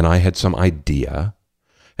employee and I had some idea,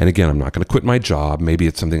 and again, I'm not going to quit my job, maybe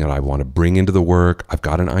it's something that I want to bring into the work, I've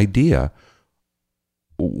got an idea,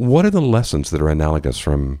 what are the lessons that are analogous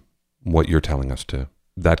from what you're telling us to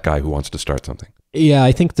that guy who wants to start something? Yeah,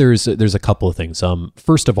 I think there's a couple of things.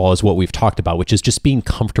 First of all is what we've talked about, which is just being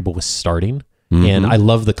comfortable with starting. Mm-hmm. And I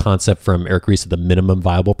love the concept from Eric Ries of the minimum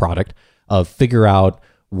viable product, of figure out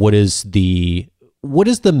what is the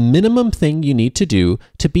minimum thing you need to do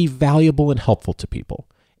to be valuable and helpful to people.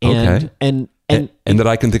 And that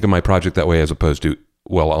I can think of my project that way, as opposed to,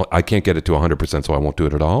 well, I can't get it to 100%, so I won't do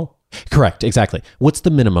it at all. Correct. Exactly. What's the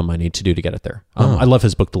minimum I need to do to get it there? I love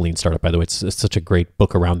his book, The Lean Startup, by the way. It's such a great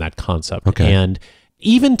book around that concept. Okay. And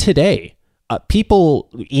even today, people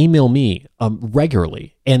email me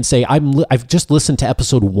regularly and say, I've just listened to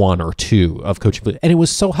episode 1 or 2 of Coaching, and it was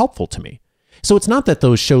so helpful to me. So it's not that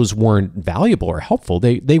those shows weren't valuable or helpful.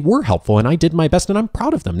 They were helpful, and I did my best, and I'm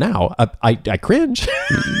proud of them now. I cringe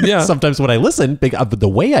sometimes when I listen, the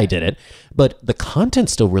way I did it, but the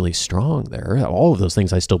content's still really strong there. All of those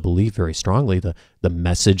things I still believe very strongly. The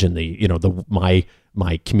message and my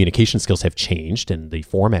communication skills have changed, and the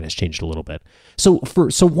format has changed a little bit. So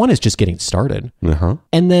one is just getting started,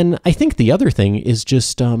 and then I think the other thing is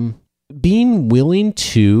just being willing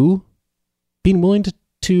to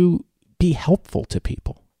be helpful to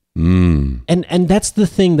people. And that's the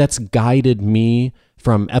thing that's guided me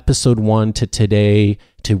from episode 1 to today,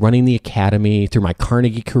 to running the academy, through my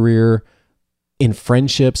Carnegie career, in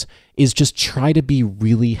friendships, is just try to be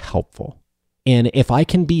really helpful. And if I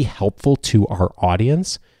can be helpful to our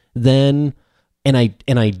audience, then and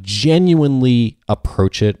I genuinely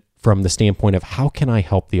approach it from the standpoint of how can I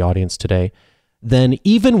help the audience today, then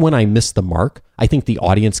even when I miss the mark, I think the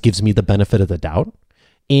audience gives me the benefit of the doubt.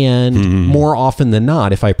 And more often than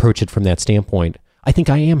not, if I approach it from that standpoint, I think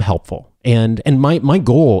I am helpful. And my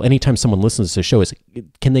goal, anytime someone listens to the show, is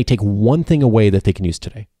can they take one thing away that they can use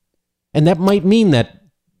today? And that might mean that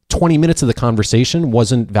 20 minutes of the conversation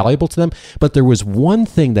wasn't valuable to them, but there was one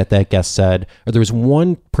thing that guest said, or there was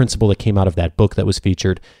one principle that came out of that book that was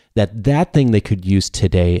featured, that thing they could use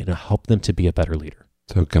today and help them to be a better leader.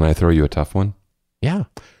 So can I throw you a tough one? Yeah.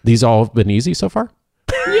 These all have been easy so far?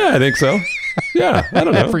 Yeah, I think so. Yeah, I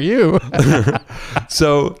don't know. For you.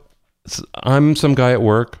 So I'm some guy at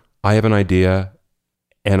work. I have an idea,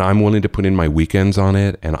 and I'm willing to put in my weekends on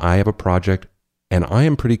it, and I have a project, and I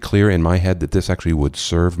am pretty clear in my head that this actually would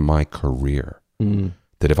serve my career.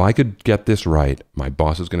 That if I could get this right, my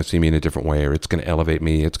boss is going to see me in a different way, or it's going to elevate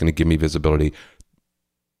me, it's going to give me visibility.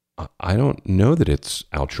 I don't know that it's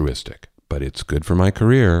altruistic, but it's good for my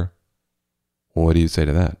career. What do you say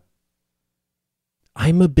to that?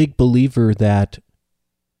 I'm a big believer that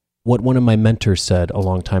what one of my mentors said a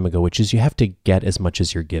long time ago, which is you have to get as much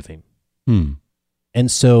as you're giving. And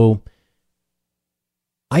so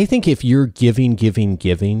I think if you're giving,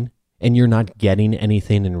 and you're not getting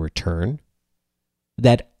anything in return,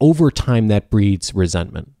 that over time that breeds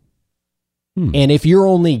resentment. And if you're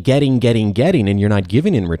only getting, and you're not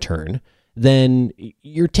giving in return, then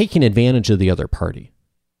you're taking advantage of the other party.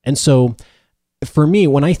 And so for me,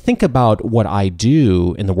 when I think about what I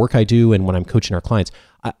do and the work I do and when I'm coaching our clients,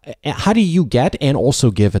 how do you get and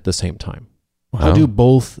also give at the same time? Wow. How do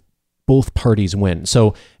both parties win?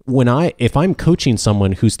 So if I'm coaching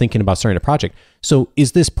someone who's thinking about starting a project, so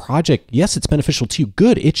is this project, yes, it's beneficial to you.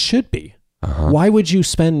 Good. It should be. Why would you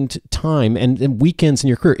spend time and weekends in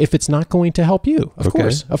your career if it's not going to help you?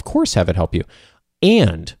 Of course, have it help you.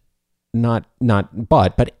 And but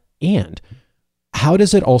how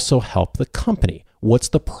does it also help the company? What's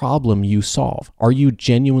the problem you solve? Are you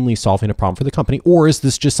genuinely solving a problem for the company? Or is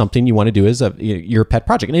this just something you want to do as your pet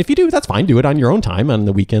project? And if you do, that's fine. Do it on your own time, on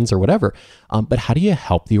the weekends or whatever. But how do you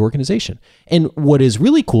help the organization? And what is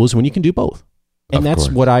really cool is when you can do both. And that's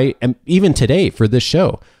what I am, even today for this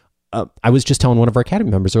show. I was just telling one of our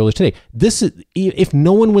Academy members earlier today, if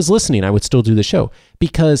no one was listening, I would still do the show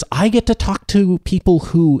because I get to talk to people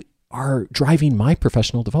who are driving my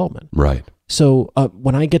professional development. Right. So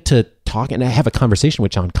when I get to talk and I have a conversation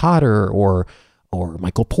with John Cotter or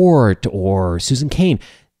Michael Port or Susan Cain,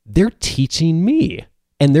 they're teaching me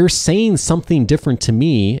and they're saying something different to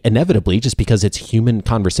me inevitably just because it's human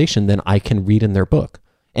conversation than I can read in their book.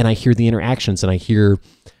 And I hear the interactions and I hear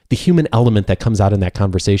the human element that comes out in that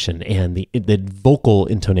conversation and the vocal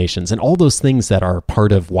intonations and all those things that are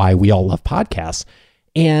part of why we all love podcasts.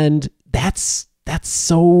 And that's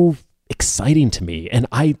so exciting to me. And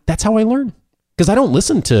that's how I learn. Because I don't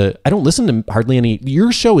listen to hardly any.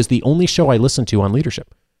 Your show is the only show I listen to on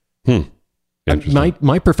leadership.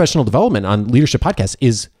 My professional development on leadership podcasts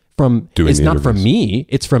is not from me.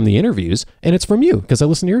 It's from the interviews, and it's from you because I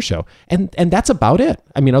listen to your show, and that's about it.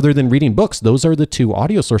 I mean, other than reading books, those are the two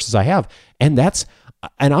audio sources I have, and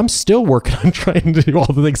I'm still working on trying to do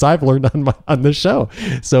all the things I've learned on this show.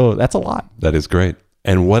 So that's a lot. That is great,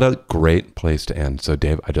 and what a great place to end. So,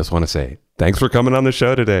 Dave, I just want to say thanks for coming on the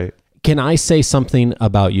show today. Can I say something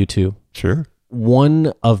about you two? Sure.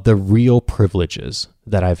 One of the real privileges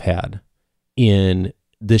that I've had in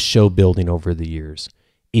this show building over the years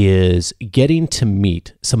is getting to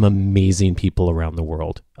meet some amazing people around the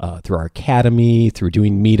world through our academy, through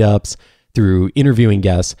doing meetups, through interviewing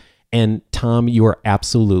guests. And Tom, you are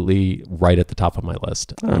absolutely right at the top of my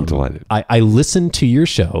list. I'm delighted. I listened to your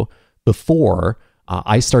show before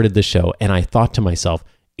I started the show, and I thought to myself,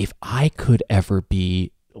 if I could ever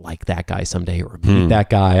be like that guy someday or meet that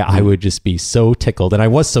guy, I would just be so tickled. And I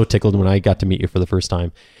was so tickled when I got to meet you for the first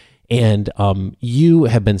time. And you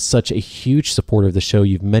have been such a huge supporter of the show.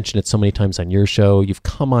 You've mentioned it so many times on your show. You've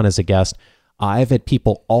come on as a guest. I've had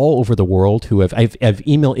people all over the world who I've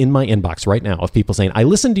email in my inbox right now of people saying, I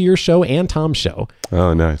listened to your show and Tom's show.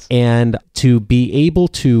 Oh, nice. And to be able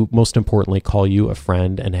to, most importantly, call you a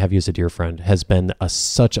friend and have you as a dear friend has been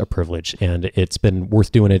such a privilege. And it's been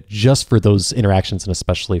worth doing it just for those interactions and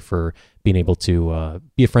especially for being able to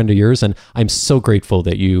be a friend of yours. And I'm so grateful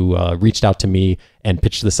that you reached out to me and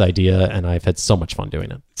pitched this idea. And I've had so much fun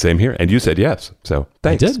doing it. Same here. And you said yes. So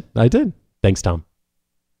thanks. I did. Thanks, Tom.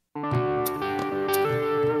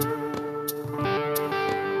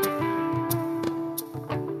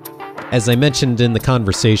 As I mentioned in the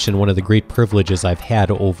conversation, one of the great privileges I've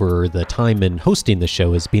had over the time in hosting the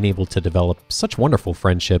show is being able to develop such wonderful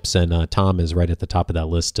friendships. And Tom is right at the top of that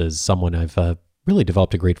list as someone I've really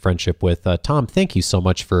developed a great friendship with. Tom, thank you so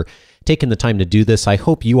much for taking the time to do this. I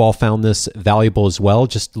hope you all found this valuable as well,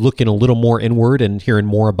 just looking a little more inward and hearing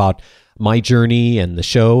more about my journey and the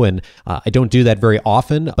show. And I don't do that very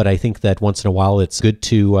often, but I think that once in a while it's good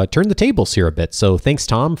to turn the tables here a bit. So thanks,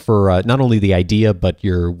 Tom, for not only the idea, but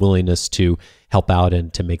your willingness to help out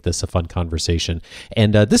and to make this a fun conversation.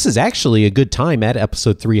 And this is actually a good time at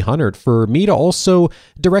episode 300 for me to also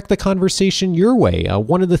direct the conversation your way.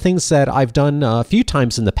 One of the things that I've done a few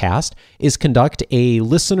times in the past is conduct a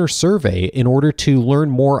listener survey in order to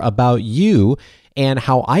learn more about you and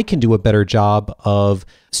how I can do a better job of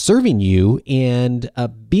serving you and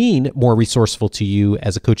being more resourceful to you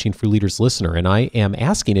as a Coaching for Leaders listener. And I am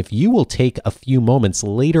asking if you will take a few moments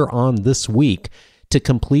later on this week to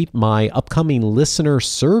complete my upcoming listener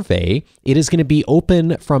survey. It is going to be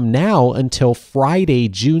open from now until Friday,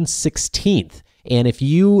 June 16th. And if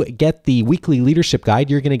you get the weekly leadership guide,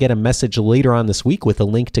 you're going to get a message later on this week with a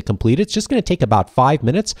link to complete it. It's just going to take about 5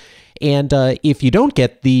 minutes. And if you don't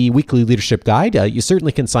get the weekly leadership guide, you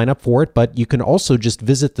certainly can sign up for it, but you can also just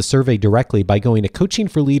visit the survey directly by going to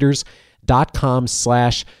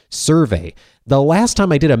coachingforleaders.com/survey. The last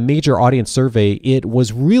time I did a major audience survey, it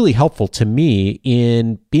was really helpful to me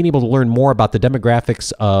in being able to learn more about the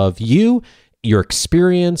demographics of you your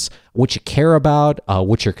experience, what you care about,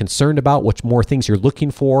 what you're concerned about, what more things you're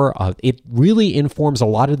looking for. It really informs a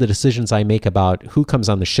lot of the decisions I make about who comes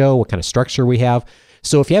on the show, what kind of structure we have.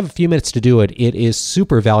 So if you have a few minutes to do it, it is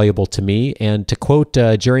super valuable to me. And to quote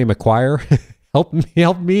Jerry Maguire, help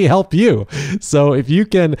me help you. So if you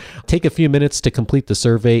can take a few minutes to complete the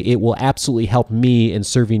survey, it will absolutely help me in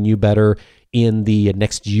serving you better in the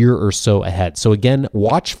next year or so ahead. So again,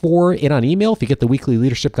 watch for it on email. If you get the weekly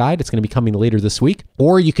leadership guide, it's going to be coming later this week,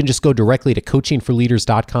 or you can just go directly to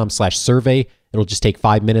coachingforleaders.com/survey. It'll just take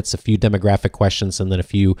 5 minutes, a few demographic questions, and then a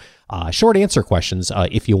few short answer questions.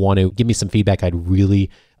 If you want to give me some feedback, I'd really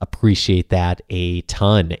appreciate that a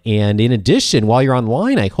ton. And in addition, while you're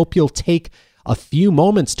online, I hope you'll take a few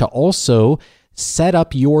moments to also set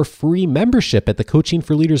up your free membership at the Coaching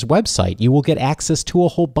for Leaders website. You will get access to a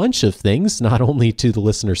whole bunch of things, not only to the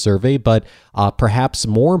listener survey, but perhaps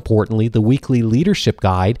more importantly, the weekly leadership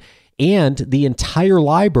guide and the entire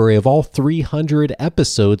library of all 300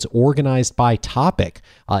 episodes organized by topic.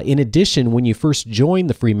 In addition, when you first join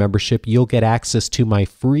the free membership, you'll get access to my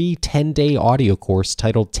free 10-day audio course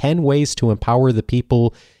titled 10 Ways to Empower the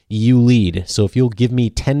People You Lead. So if you'll give me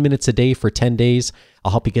 10 minutes a day for 10 days,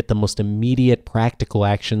 I'll help you get the most immediate practical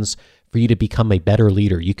actions for you to become a better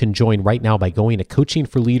leader. You can join right now by going to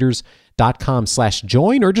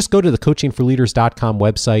coachingforleaders.com/join, or just go to the coachingforleaders.com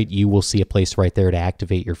website. You will see a place right there to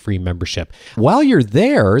activate your free membership. While you're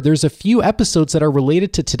there, there's a few episodes that are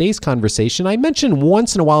related to today's conversation. I mentioned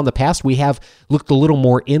once in a while in the past, we have looked a little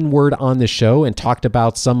more inward on the show and talked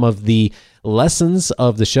about some of the lessons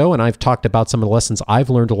of the show, and I've talked about some of the lessons I've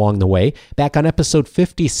learned along the way. Back on episode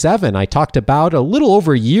 57, I talked about, a little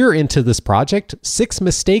over a year into this project, 6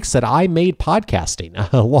 mistakes that I made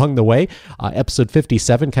podcasting along the way. Episode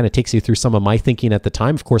 57 kind of takes you through some of my thinking at the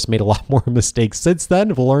time. Of course, made a lot more mistakes since then.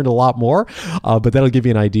 I've learned a lot more, but that'll give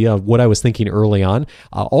you an idea of what I was thinking early on.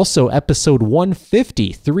 Also, episode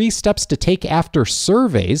 150, 3 steps to take after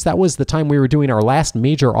surveys. That was the time we were doing our last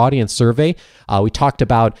major audience survey. We talked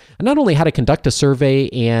about not only how to conduct a survey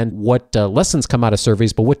and what lessons come out of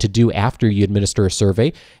surveys, but what to do after you administer a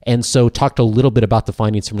survey. And so talked a little bit about the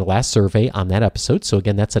findings from the last survey on that episode. So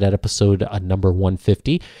again, that's at episode number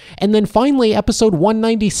 150. And then finally, episode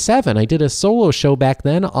 197, I did a solo show back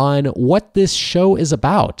then on what this show is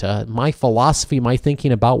about, my philosophy, my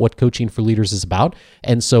thinking about what Coaching for Leaders is about.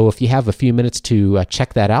 And so if you have a few minutes to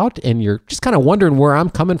check that out and you're just kind of wondering where I'm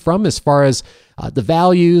coming from as far as the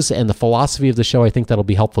values and the philosophy of the show, I think that'll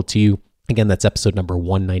be helpful to you. Again, that's episode number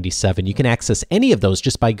 197. You can access any of those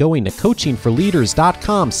just by going to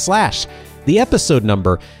coachingforleaders.com/the episode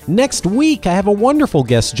number. Next week, I have a wonderful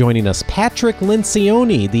guest joining us. Patrick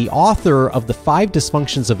Lencioni, the author of The 5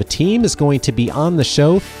 Dysfunctions of a Team, is going to be on the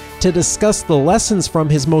show to discuss the lessons from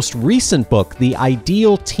his most recent book, The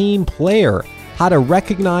Ideal Team Player: How to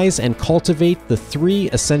Recognize and Cultivate the 3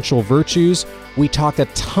 Essential Virtues. We talk a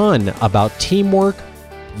ton about teamwork,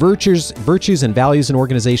 virtues and values in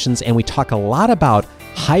organizations, and we talk a lot about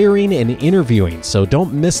hiring and interviewing. So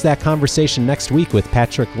don't miss that conversation next week with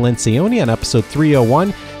Patrick Lencioni on episode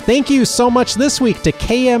 301. Thank you so much this week to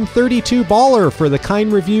KM32Baller for the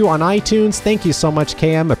kind review on iTunes. Thank you so much,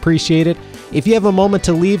 KM. Appreciate it. If you have a moment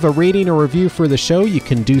to leave a rating or review for the show, you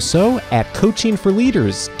can do so at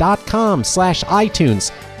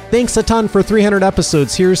coachingforleaders.com/iTunes. Thanks a ton for 300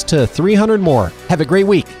 episodes. Here's to 300 more. Have a great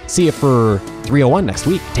week. See you for 301 next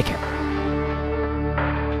week. Take care.